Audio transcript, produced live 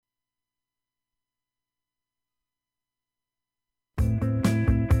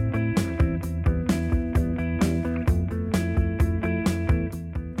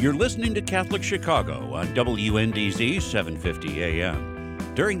You're listening to Catholic Chicago on WNDZ 750 AM.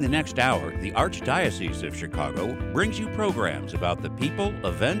 During the next hour, the Archdiocese of Chicago brings you programs about the people,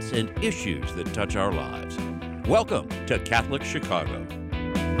 events, and issues that touch our lives. Welcome to Catholic Chicago.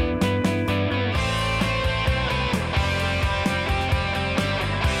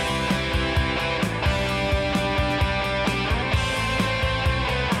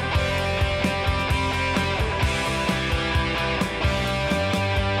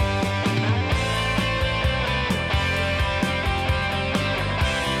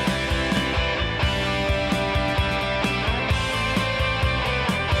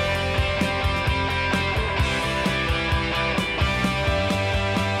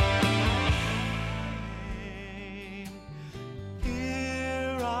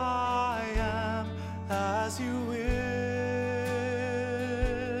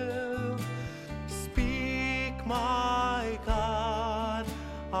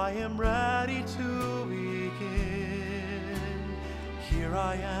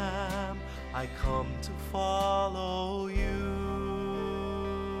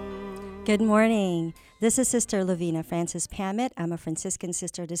 Good morning. This is Sister Lavina Francis Pamet. I'm a Franciscan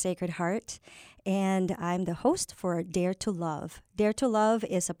Sister of the Sacred Heart, and I'm the host for Dare to Love. Dare to Love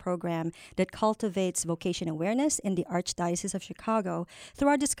is a program that cultivates vocation awareness in the Archdiocese of Chicago through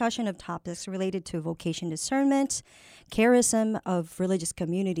our discussion of topics related to vocation discernment, charism of religious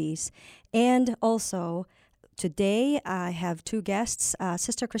communities, and also today, I have two guests,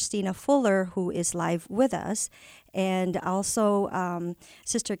 Sister Christina Fuller, who is live with us, and also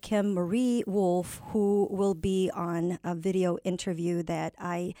Sister Kim Marie Wolf, who will be on a video interview that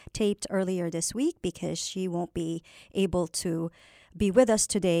I taped earlier this week because she won't be able to be with us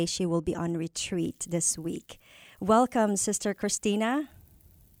today. She will be on retreat this week. Welcome, Sister Christina.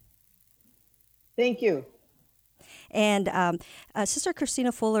 Thank you. And Sister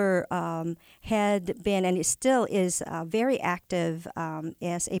Christina Fuller had been and still is very active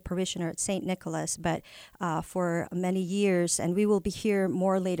as a parishioner at St. Nicholas, but for many years, and we will be hear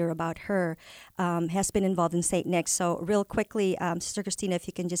more later about her, has been involved in St. Nick's. So real quickly, Sister Christina, if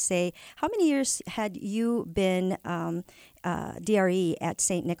you can just say, how many years had you been DRE at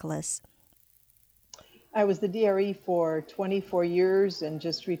St. Nicholas? I was the DRE for 24 years and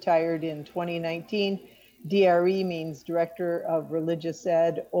just retired in 2019. DRE means Director of Religious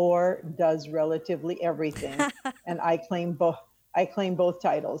Ed, or does relatively everything, and I claim both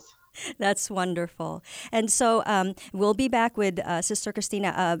titles. That's wonderful. And so we'll be back with Sister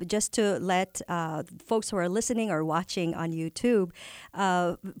Christina. Just to let folks who are listening or watching on YouTube,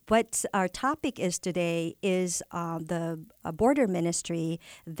 what our topic is today is the border ministry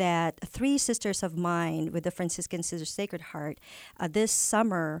that three sisters of mine with the Franciscan Sisters of Sacred Heart this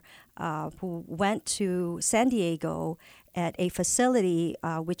summer who went to San Diego at a facility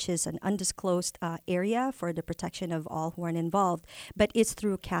which is an undisclosed area for the protection of all who aren't involved, but it's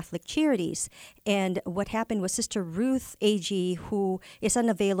through Catholic Charities. And what happened was Sister Ruth A.G., who is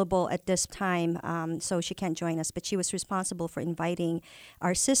unavailable at this time, so she can't join us, but she was responsible for inviting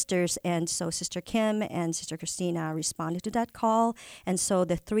our sisters, and so Sister Kim and Sister Christina responded to that call, and so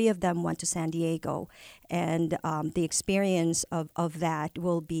the three of them went to San Diego. And the experience of that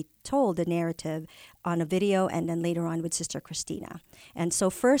will be told, the narrative, on a video, and then later on with Sister Christina. And so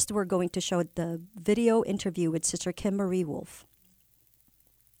first we're going to show the video interview with Sister Kim Marie Wolf.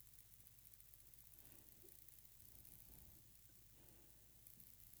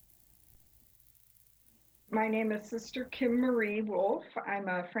 My name is Sister Kim Marie Wolf. I'm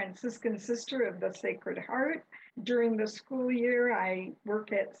a Franciscan Sister of the Sacred Heart. During the school year, I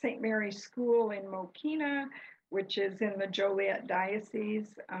work at St. Mary's School in Mokina, which is in the Joliet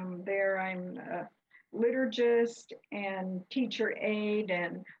Diocese. There I'm a liturgist and teacher aide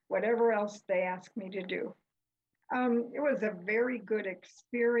and whatever else they ask me to do. It was a very good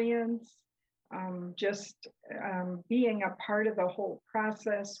experience, being a part of the whole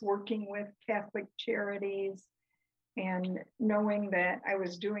process, working with Catholic Charities and knowing that I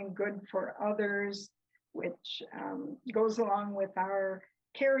was doing good for others, which goes along with our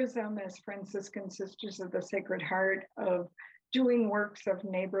charism as Franciscan Sisters of the Sacred Heart of doing works of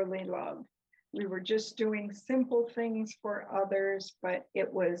neighborly love. We were just doing simple things for others, but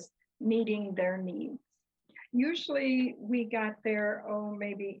it was meeting their needs. Usually we got there,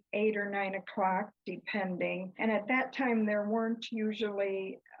 maybe 8 or 9 o'clock, depending. And at that time, there weren't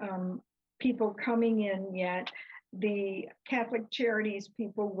usually people coming in yet. The Catholic Charities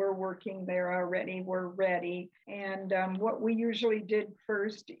people were working there already, were ready. And what we usually did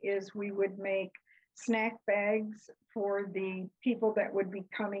first is we would make snack bags for the people that would be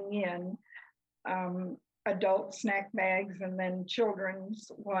coming in. adult snack bags and then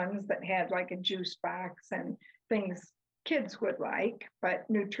children's ones that had like a juice box and things kids would like, but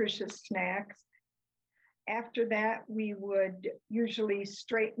nutritious snacks. After that, we would usually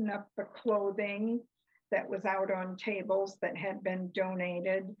straighten up the clothing that was out on tables that had been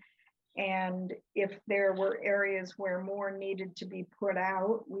donated. And if there were areas where more needed to be put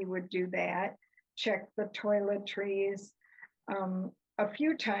out, we would do that, check the toiletries. A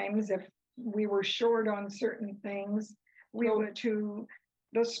few times, if we were short on certain things, we would to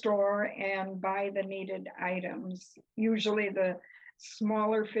the store and buy the needed items, usually the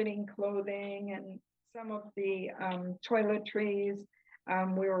smaller fitting clothing and some of the toiletries.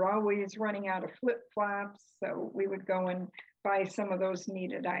 We were always running out of flip-flops, so we would go and buy some of those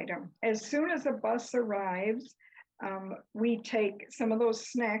needed items. As soon as a bus arrives, we take some of those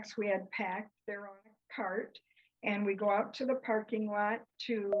snacks we had packed, they're on a cart, and we go out to the parking lot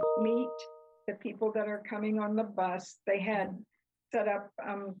to meet the people that are coming on the bus. They had set up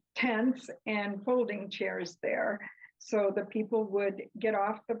tents and folding chairs there. So the people would get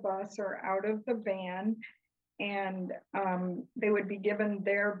off the bus or out of the van, and they would be given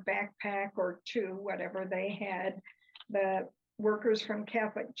their backpack or two, whatever they had. The workers from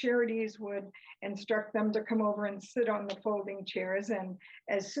Catholic Charities would instruct them to come over and sit on the folding chairs. And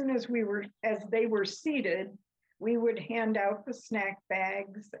as soon as they were seated, we would hand out the snack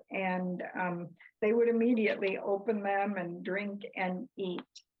bags, and they would immediately open them and drink and eat.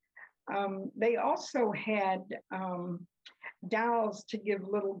 They also had dolls to give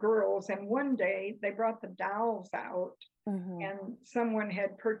little girls. And one day they brought the dolls out, and someone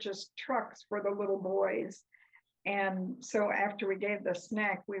had purchased trucks for the little boys. And so after we gave the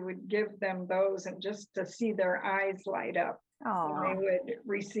snack, we would give them those, and just to see their eyes light up when they would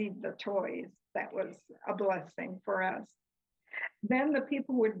receive the toys. That was a blessing for us. Then the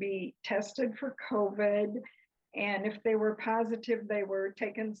people would be tested for COVID, and if they were positive, they were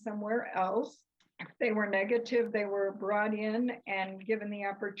taken somewhere else. If they were negative, they were brought in and given the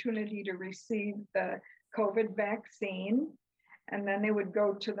opportunity to receive the COVID vaccine. And then they would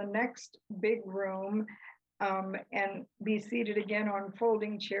go to the next big room and be seated again on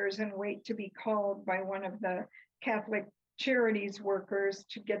folding chairs and wait to be called by one of the Catholic Charities workers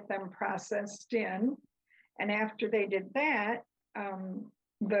to get them processed in. And after they did that,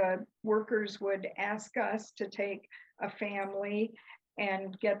 the workers would ask us to take a family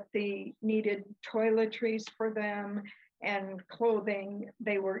and get the needed toiletries for them and clothing.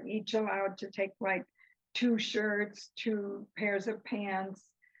 They were each allowed to take like 2 shirts, 2 pairs of pants,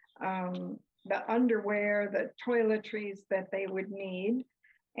 the underwear, the toiletries that they would need.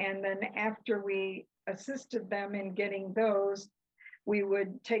 And then after we assisted them in getting those, we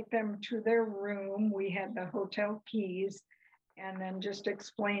would take them to their room. We had the hotel keys, and then just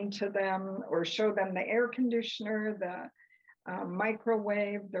explain to them or show them the air conditioner, the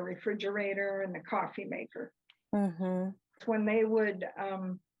microwave, the refrigerator, and the coffee maker. When they would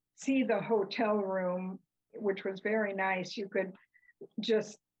see the hotel room, which was very nice, you could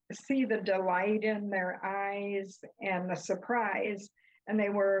just see the delight in their eyes and the surprise. And they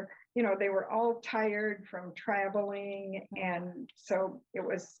were all tired from traveling, and so it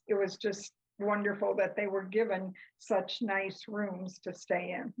was just wonderful that they were given such nice rooms to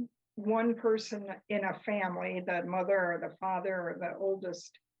stay in. One person in a family, the mother or the father or the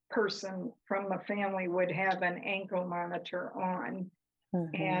oldest person from the family, would have an ankle monitor on,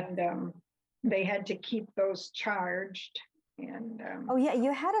 and they had to keep those charged. And oh yeah,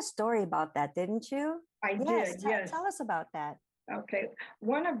 you had a story about that, didn't you? I did. Yes. Tell us about that. Okay.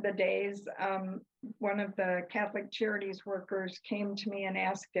 One of the days, one of the Catholic Charities workers came to me and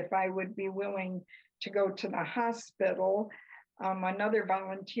asked if I would be willing to go to the hospital. Another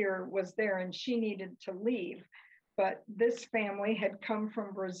volunteer was there and she needed to leave, but this family had come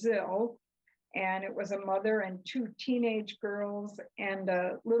from Brazil, and it was a mother and 2 teenage girls and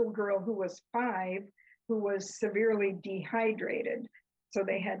a little girl who was 5 who was severely dehydrated. So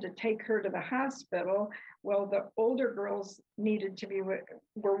they had to take her to the hospital. Well, the older girls needed to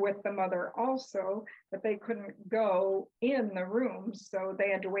were with the mother also, but they couldn't go in the room. So they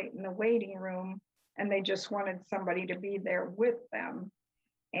had to wait in the waiting room, and they just wanted somebody to be there with them.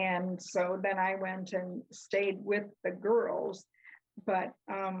 And so then I went and stayed with the girls. But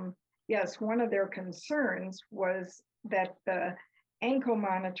yes, one of their concerns was that the ankle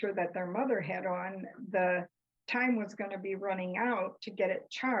monitor that their mother had on, the time was going to be running out to get it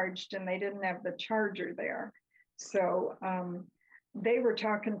charged, and they didn't have the charger there. So they were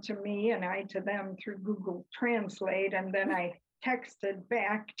talking to me and I to them through Google Translate, and then I texted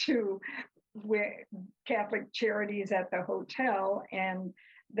back to Catholic Charities at the hotel, and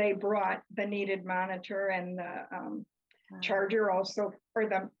they brought the needed monitor and the charger also, or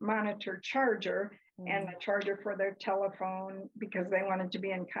the monitor charger and the charger for their telephone, because they wanted to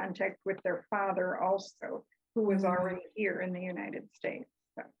be in contact with their father also, who was already here in the United States.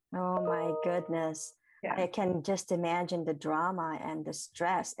 So, Oh my goodness. yeah. I can just imagine the drama and the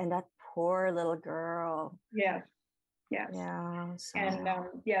stress and that poor little girl. Yes. Yes. Yeah. So, And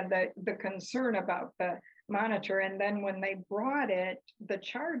the concern about the monitor. And then when they brought it, the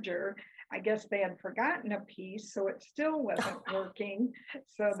charger, I guess they had forgotten a piece, so it still wasn't working.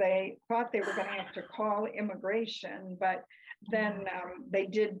 So they thought they were going to have to call immigration, but then they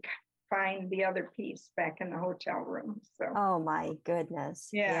did find the other piece back in the hotel room. So, oh my goodness.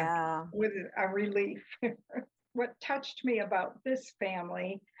 yeah, with a relief. What touched me about this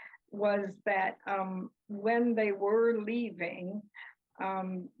family was that when they were leaving,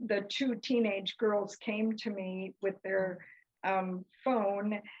 the two teenage girls came to me with their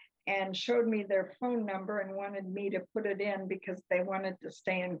phone and showed me their phone number and wanted me to put it in because they wanted to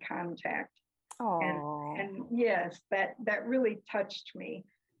stay in contact. Oh. And yes, that really touched me,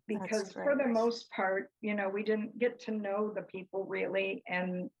 because for the most part, we didn't get to know the people really.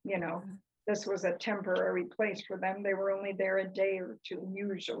 And, this was a temporary place for them. They were only there a day or two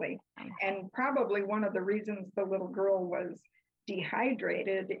usually. And probably one of the reasons the little girl was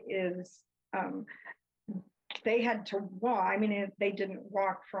dehydrated is they had to walk. I mean, they didn't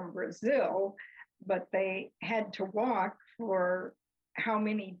walk from Brazil, but they had to walk for how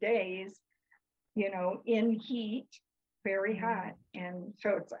many days, in heat, very hot. And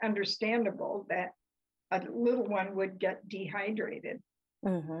so it's understandable that a little one would get dehydrated.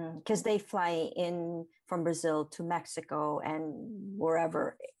 Because they fly in from Brazil to Mexico, and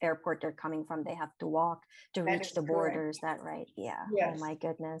wherever airport they're coming from, they have to walk to reach the border. Is that right? Yeah. Yes. Oh my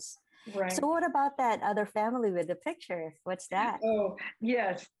goodness. Right. So what about that other family with the picture? What's that? Oh,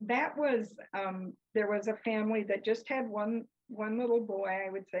 yes. That was, there was a family that just had one little boy. I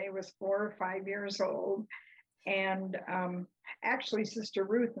would say was 4 or 5 years old. And actually Sister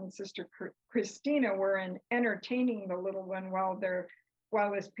Ruth and Sister Christina were entertaining the little one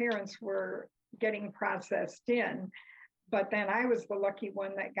while his parents were getting processed in. But then I was the lucky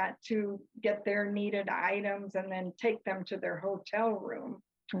one that got to get their needed items and then take them to their hotel room.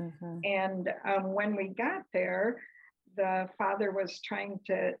 And when we got there, the father was trying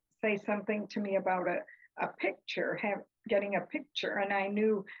to say something to me about a picture, getting a picture. And I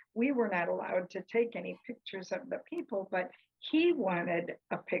knew we were not allowed to take any pictures of the people, but he wanted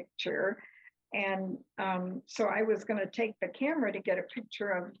a picture. And so I was going to take the camera to get a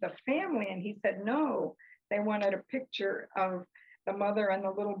picture of the family. And he said, no, they wanted a picture of the mother and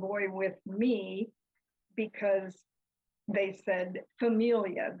the little boy with me, because they said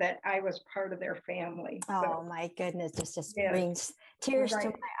familia, that I was part of their family. Oh my goodness, this just brings tears to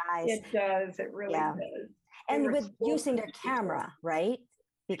my eyes. It does, it really does. And with using their camera, right?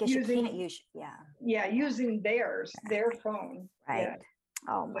 Because you can't use, using their phone. Right. Yeah.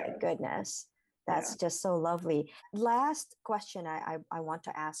 Oh my goodness. That's just so lovely. Last question I want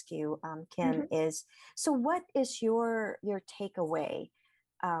to ask you, Kim, is, so what is your takeaway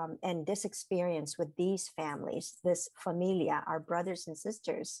and this experience with these families, this familia, our brothers and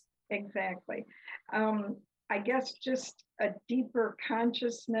sisters? Exactly. I guess just a deeper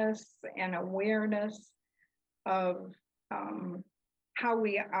consciousness and awareness of how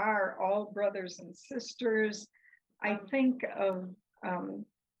we are all brothers and sisters. I think of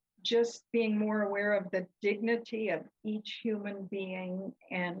just being more aware of the dignity of each human being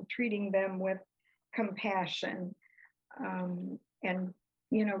and treating them with compassion, and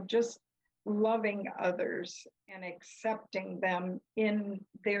just loving others and accepting them in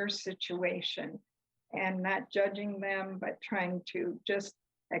their situation, and not judging them, but trying to just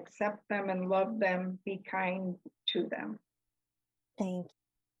accept them and love them, be kind to them. Thank you.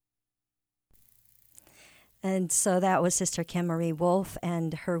 And so that was Sister Kim Marie Wolf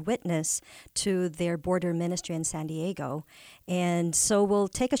and her witness to their border ministry in San Diego. And so we'll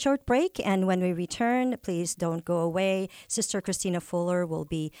take a short break, and when we return, please don't go away. Sister Christina Fuller will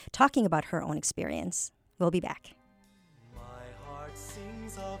be talking about her own experience. We'll be back. My heart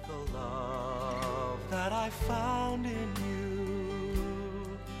sings of the love that I found in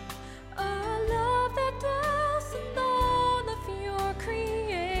you, a love that dwells in all of your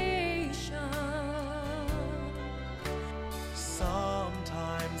creation.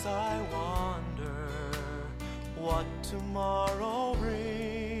 Sometimes I wonder what tomorrow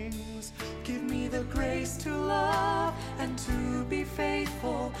brings. Give me the grace to love and to be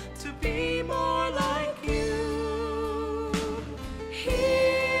faithful, to be more like you.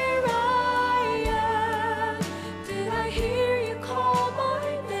 Here I am. Did I hear you call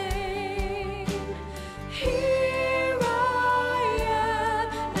my name?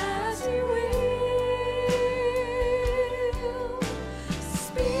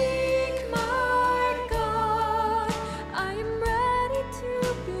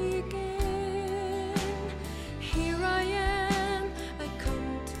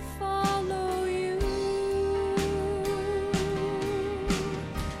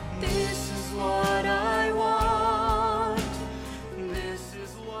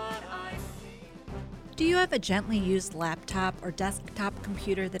 have a gently used laptop or desktop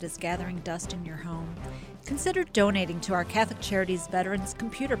computer that is gathering dust in your home? Consider donating to our Catholic Charities Veterans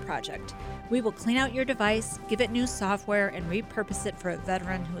Computer Project. We will clean out your device, give it new software, and repurpose it for a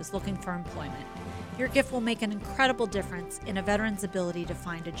veteran who is looking for employment. Your gift will make an incredible difference in a veteran's ability to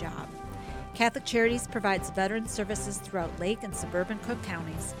find a job. Catholic Charities provides veteran services throughout Lake and suburban Cook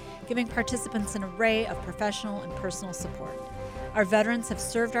counties, giving participants an array of professional and personal support. Our veterans have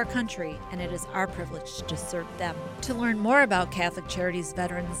served our country, and it is our privilege to serve them. To learn more about Catholic Charities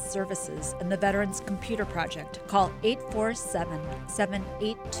Veterans Services and the Veterans Computer Project, call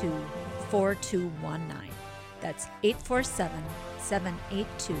 847-782-4219. That's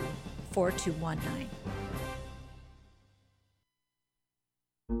 847-782-4219.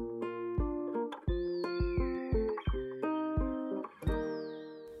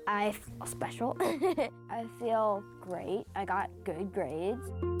 I feel special. I feel great. I got good grades.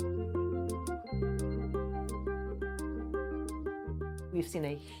 We've seen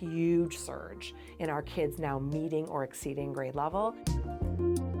a huge surge in our kids now meeting or exceeding grade level.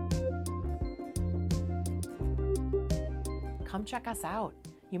 Come check us out.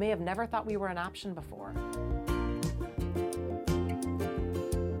 You may have never thought we were an option before.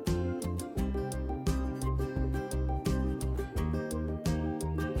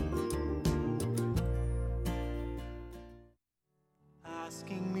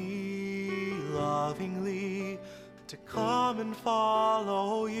 Asking me lovingly to come and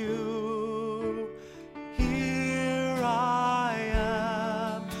follow you. Here I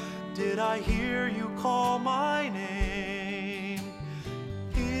am. Did I hear you call my name?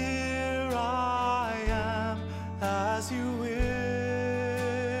 Here I am, as you will.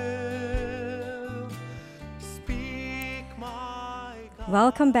 Speak my God.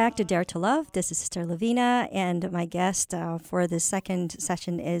 Welcome back to Dare to Love. This is Sister Lavina, and my guest for the second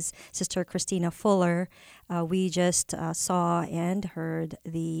session is Sister Christina Fuller. We just saw and heard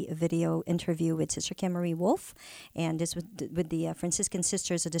the video interview with Sister Kim Marie Wolf, and this with the Franciscan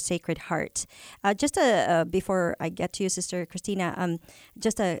Sisters of the Sacred Heart. Before I get to you, Sister Christina,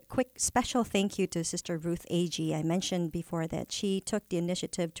 just a quick special thank you to Sister Ruth Agee. I mentioned before that she took the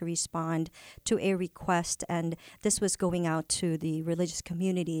initiative to respond to a request, and this was going out to the religious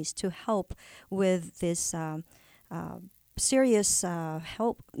communities to help with this serious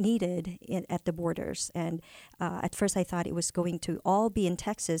help needed at the borders. And at first I thought it was going to all be in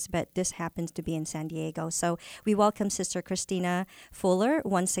Texas, but this happens to be in San Diego. So we welcome Sister Christina Fuller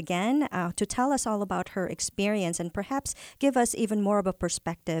once again to tell us all about her experience and perhaps give us even more of a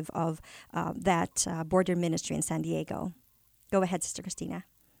perspective of that border ministry in San Diego. Go ahead, Sister Christina.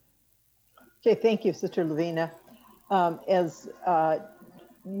 Okay, thank you, Sister Lavina. As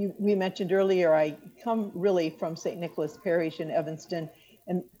we mentioned earlier, I come really from St. Nicholas Parish in Evanston,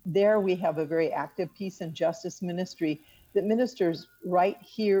 and there we have a very active peace and justice ministry that ministers right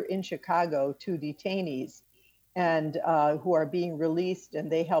here in Chicago to detainees and who are being released,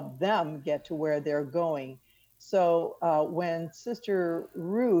 and they help them get to where they're going. So when Sister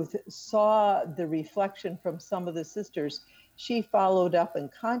Ruth saw the reflection from some of the sisters, she followed up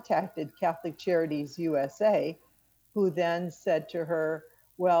and contacted Catholic Charities USA, who then said to her,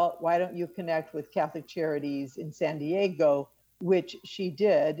 well, why don't you connect with Catholic Charities in San Diego, which she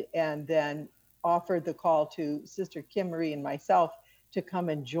did, and then offered the call to Sister Kim Marie and myself to come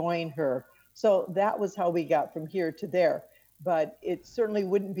and join her. So that was how we got from here to there. But it certainly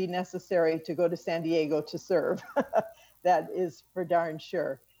wouldn't be necessary to go to San Diego to serve. That is for darn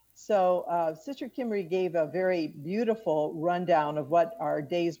sure. So Sister Kim Marie gave a very beautiful rundown of what our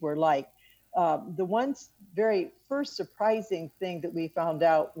days were like. The one very first surprising thing that we found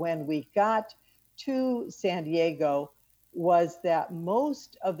out when we got to San Diego was that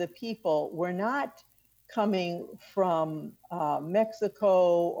most of the people were not coming from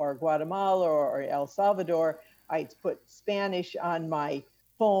Mexico or Guatemala or El Salvador. I put Spanish on my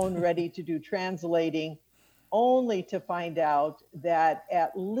phone ready to do translating, only to find out that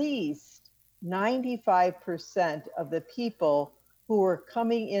at least 95% of the people who were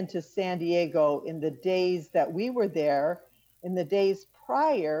coming into San Diego in the days that we were there, in the days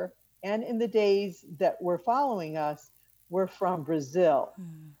prior, and in the days that were following us were from Brazil.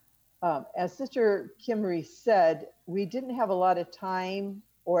 As Sister Kim Marie said, we didn't have a lot of time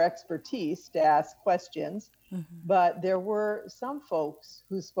or expertise to ask questions, but there were some folks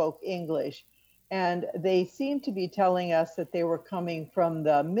who spoke English, and they seemed to be telling us that they were coming from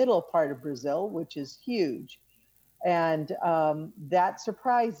the middle part of Brazil, which is huge. And that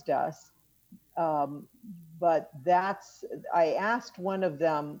surprised us. But I asked one of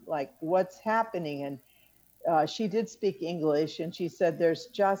them, like, what's happening? And she did speak English, and she said, there's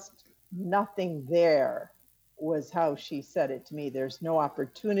just nothing there. was how she said it to me. There's no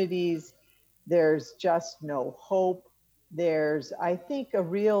opportunities. There's just no hope. There's, I think, a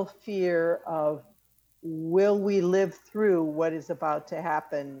real fear of, will we live through what is about to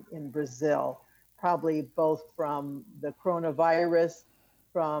happen in Brazil? Probably both from the coronavirus,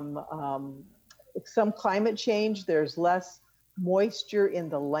 from some climate change. There's less moisture in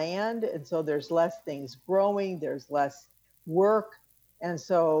the land, and so there's less things growing, there's less work. And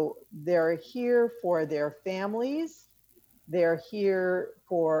so they're here for their families. They're here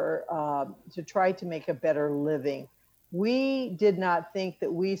for to try to make a better living. We did not think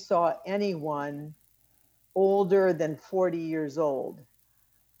that we saw anyone older than 40 years old.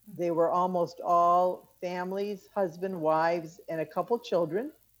 They were almost all families, husband, wives, and a couple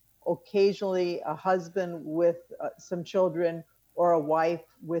children, occasionally a husband with some children or a wife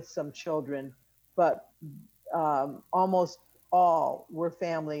with some children. But almost all were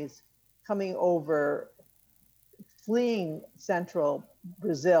families coming over, fleeing central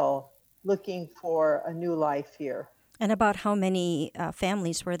Brazil, looking for a new life here. And about how many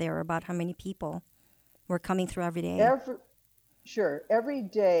families were there? About how many people were coming through every day? Every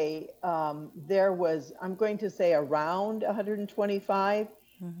day there was, I'm going to say, around 125,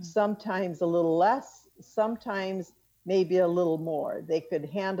 sometimes a little less, sometimes maybe a little more. They could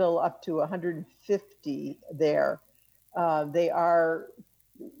handle up to 150 there. They are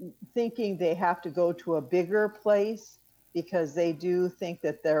thinking they have to go to a bigger place because they do think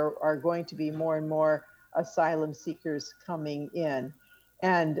that there are going to be more and more asylum seekers coming in.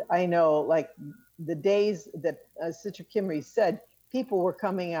 And I know, like, the days that Sister Kimmery said, people were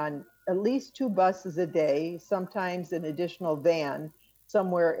coming on at least 2 buses a day, sometimes an additional van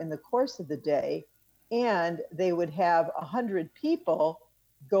somewhere in the course of the day. And they would have 100 people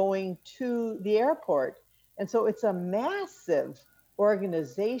going to the airport. And so it's a massive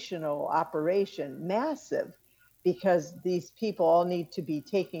organizational operation, massive, because these people all need to be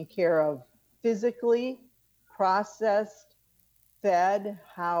taken care of physically, processed, fed,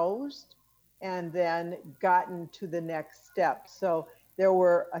 housed, and then gotten to the next step. So there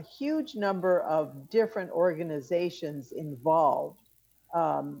were a huge number of different organizations involved.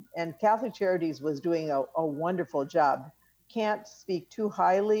 And Catholic Charities was doing a wonderful job. Can't speak too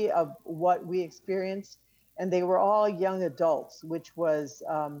highly of what we experienced. And they were all young adults, which was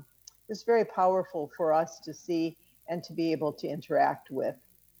just very powerful for us to see and to be able to interact with.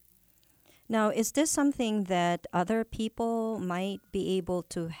 Now, is this something that other people might be able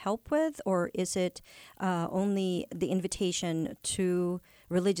to help with, or is it only the invitation to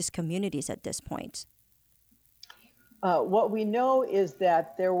religious communities at this point? What we know is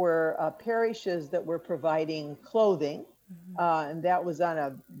that there were parishes that were providing clothing, and that was on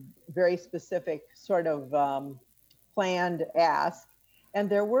a very specific sort of planned ask. And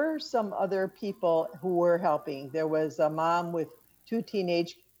there were some other people who were helping. There was a mom with 2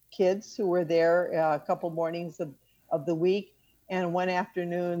 teenage kids who were there a couple mornings of the week. And one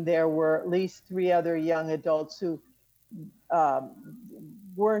afternoon, there were at least 3 other young adults who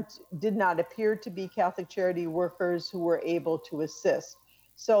did not appear to be Catholic charity workers who were able to assist.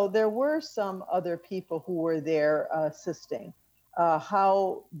 So there were some other people who were there assisting.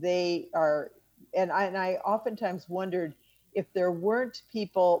 How they are, and I oftentimes wondered if there weren't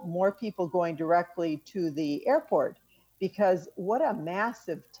more people going directly to the airport, because what a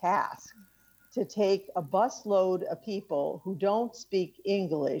massive task to take a busload of people who don't speak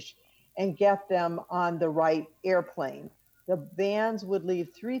English and get them on the right airplane. The vans would leave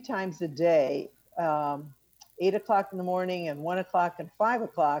 3 times a day, 8 o'clock in the morning and 1 o'clock and 5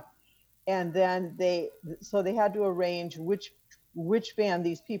 o'clock. And then they had to arrange which van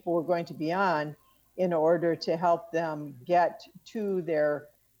these people were going to be on in order to help them get to their,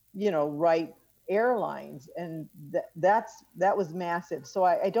 right airlines. And that was massive. So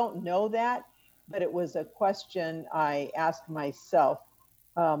I don't know that, but it was a question I asked myself.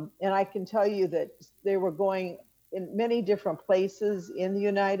 And I can tell you that they were going in many different places in the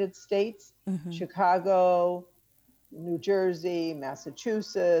United States, Chicago, New Jersey,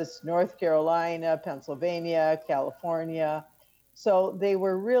 Massachusetts, North Carolina, Pennsylvania, California. So they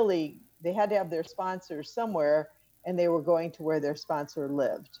had to have their sponsors somewhere, and they were going to where their sponsor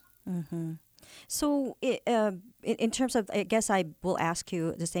lived. So in terms of, I guess I will ask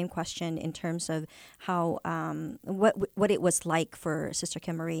you the same question in terms of how, what it was like for Sister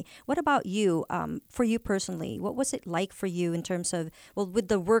Kimmery. What about you, for you personally? What was it like for you in terms of, with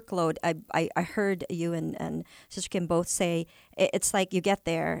the workload? I heard you and Sister Kim both say it's like you get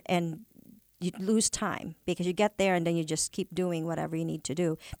there and you lose time because you get there and then you just keep doing whatever you need to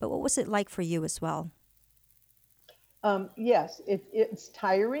do. But what was it like for you as well? Yes, it's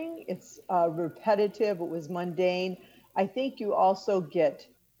tiring. It's repetitive. It was mundane. I think you also get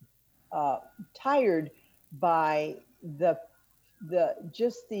tired by the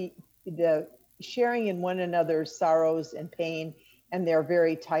sharing in one another's sorrows and pain and their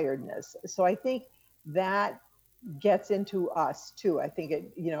very tiredness. So I think that gets into us too. I think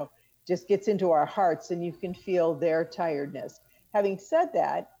it, just gets into our hearts, and you can feel their tiredness. Having said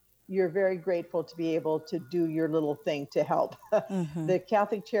that, you're very grateful to be able to do your little thing to help. Mm-hmm. The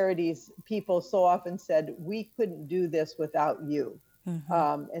Catholic Charities people so often said, we couldn't do this without you.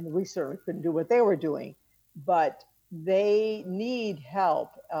 Mm-hmm. And we certainly couldn't do what they were doing, but they need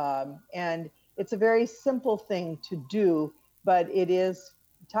help. And it's a very simple thing to do, but it is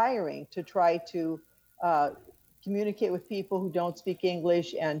tiring to try to communicate with people who don't speak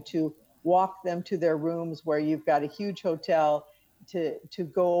English and to walk them to their rooms where you've got a huge hotel to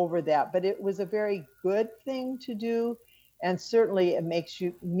go over that. But it was a very good thing to do. And certainly it makes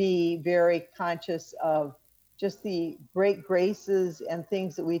me very conscious of just the great graces and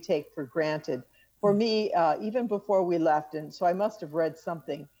things that we take for granted. For me, even before we left, and so I must have read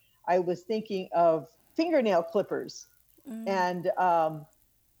something, I was thinking of fingernail clippers. Mm. And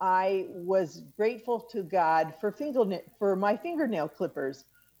I was grateful to God for my fingernail clippers.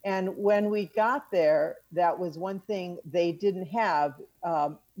 And when we got there, that was one thing they didn't have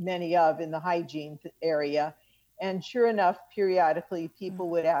many of in the hygiene area. And sure enough, periodically, people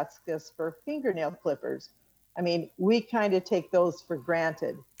would ask us for fingernail clippers. I mean, we kind of take those for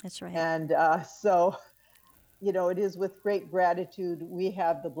granted. That's right. And so, it is with great gratitude we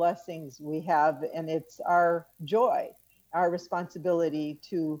have the blessings we have, and it's our joy, our responsibility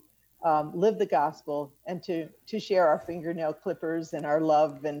to live the gospel and to share our fingernail clippers and our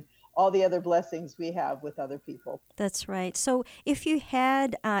love and all the other blessings we have with other people. That's right. So if you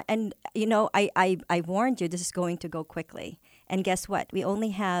had, I warned you this is going to go quickly. And guess what? We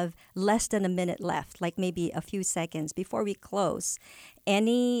only have less than a minute left, like maybe a few seconds before we close.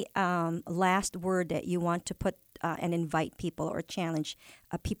 Any last word that you want to put and invite people or challenge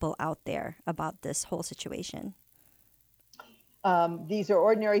people out there about this whole situation? These are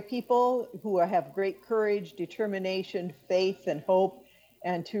ordinary people who have great courage, determination, faith, and hope,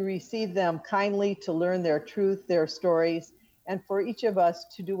 and to receive them kindly, to learn their truth, their stories, and for each of us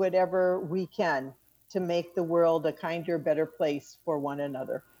to do whatever we can to make the world a kinder, better place for one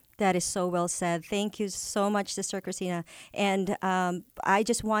another. That is so well said. Thank you so much, Sister Christina. And I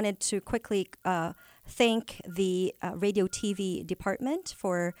just wanted to quickly thank the radio TV department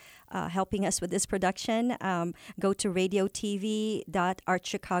for helping us with this production. Go to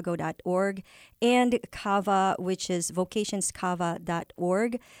radiotv.archchicago.org and CAVA, which is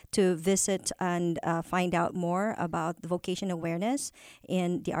vocationscava.org, to visit and find out more about the vocation awareness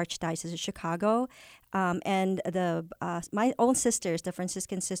in the Archdiocese of Chicago. And my own sisters, the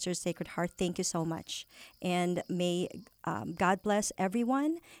Franciscan Sisters Sacred Heart, thank you so much. And may God bless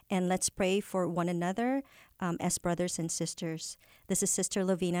everyone, and let's pray for one another as brothers and sisters. This is Sister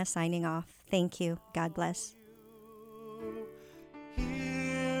Lovina signing off. Thank you. God bless.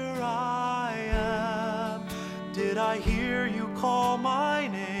 Here I am. Did I hear you call my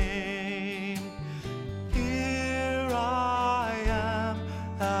name? Here I am,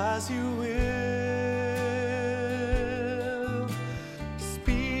 as you will.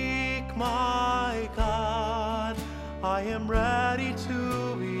 Speak, my God, I am ready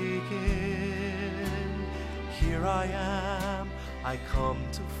to begin. Here I am, I come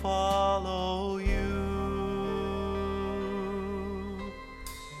to follow you.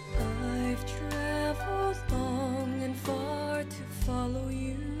 I've traveled long and far to follow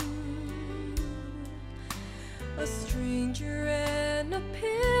you, a stranger and a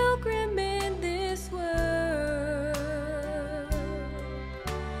pilgrim in this world.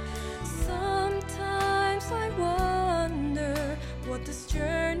 Sometimes I wonder what this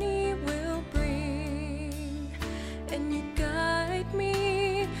journey will bring, and you guide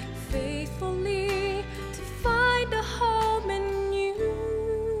me faithfully to find a home in you.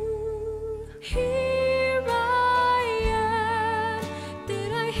 Here I am.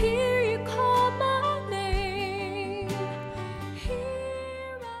 Did I hear you call my name?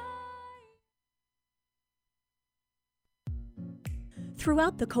 Here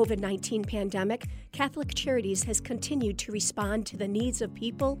Throughout the COVID-19 pandemic, Catholic Charities has continued to respond to the needs of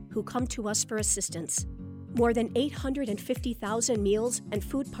people who come to us for assistance. More than 850,000 meals and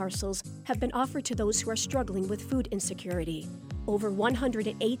food parcels have been offered to those who are struggling with food insecurity. Over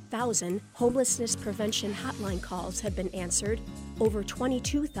 108,000 homelessness prevention hotline calls have been answered. Over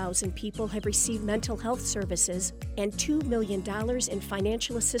 22,000 people have received mental health services, and $2 million in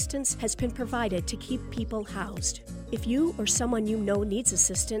financial assistance has been provided to keep people housed. If you or someone you know needs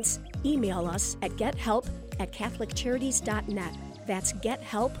assistance, email us at gethelp@catholiccharities.net. That's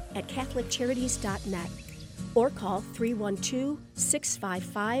gethelp@catholiccharities.net. Or call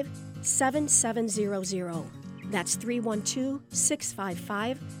 312-655-7700. That's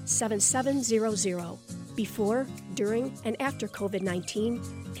 312-655-7700. Before, during, and after COVID-19,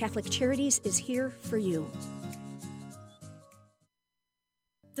 Catholic Charities is here for you.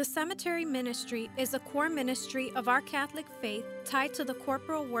 The Cemetery Ministry is a core ministry of our Catholic faith tied to the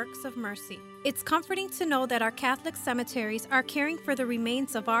corporal works of mercy. It's comforting to know that our Catholic cemeteries are caring for the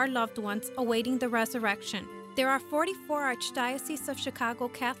remains of our loved ones awaiting the resurrection. There are 44 Archdiocese of Chicago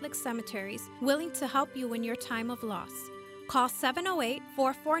Catholic cemeteries willing to help you in your time of loss. Call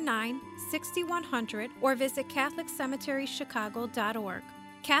 708-449-6100 or visit CatholicCemeteriesChicago.org.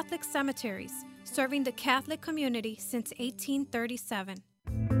 Catholic Cemeteries, serving the Catholic community since 1837.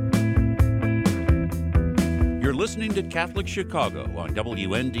 You're listening to Catholic Chicago on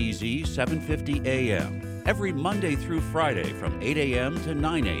WNDZ 750 AM. Every Monday through Friday from 8 a.m. to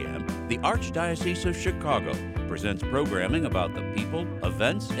 9 a.m., the Archdiocese of Chicago presents programming about the people,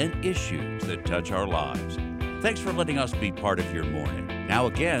 events, and issues that touch our lives. Thanks for letting us be part of your morning. Now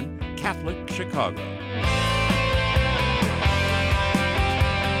again, Catholic Chicago.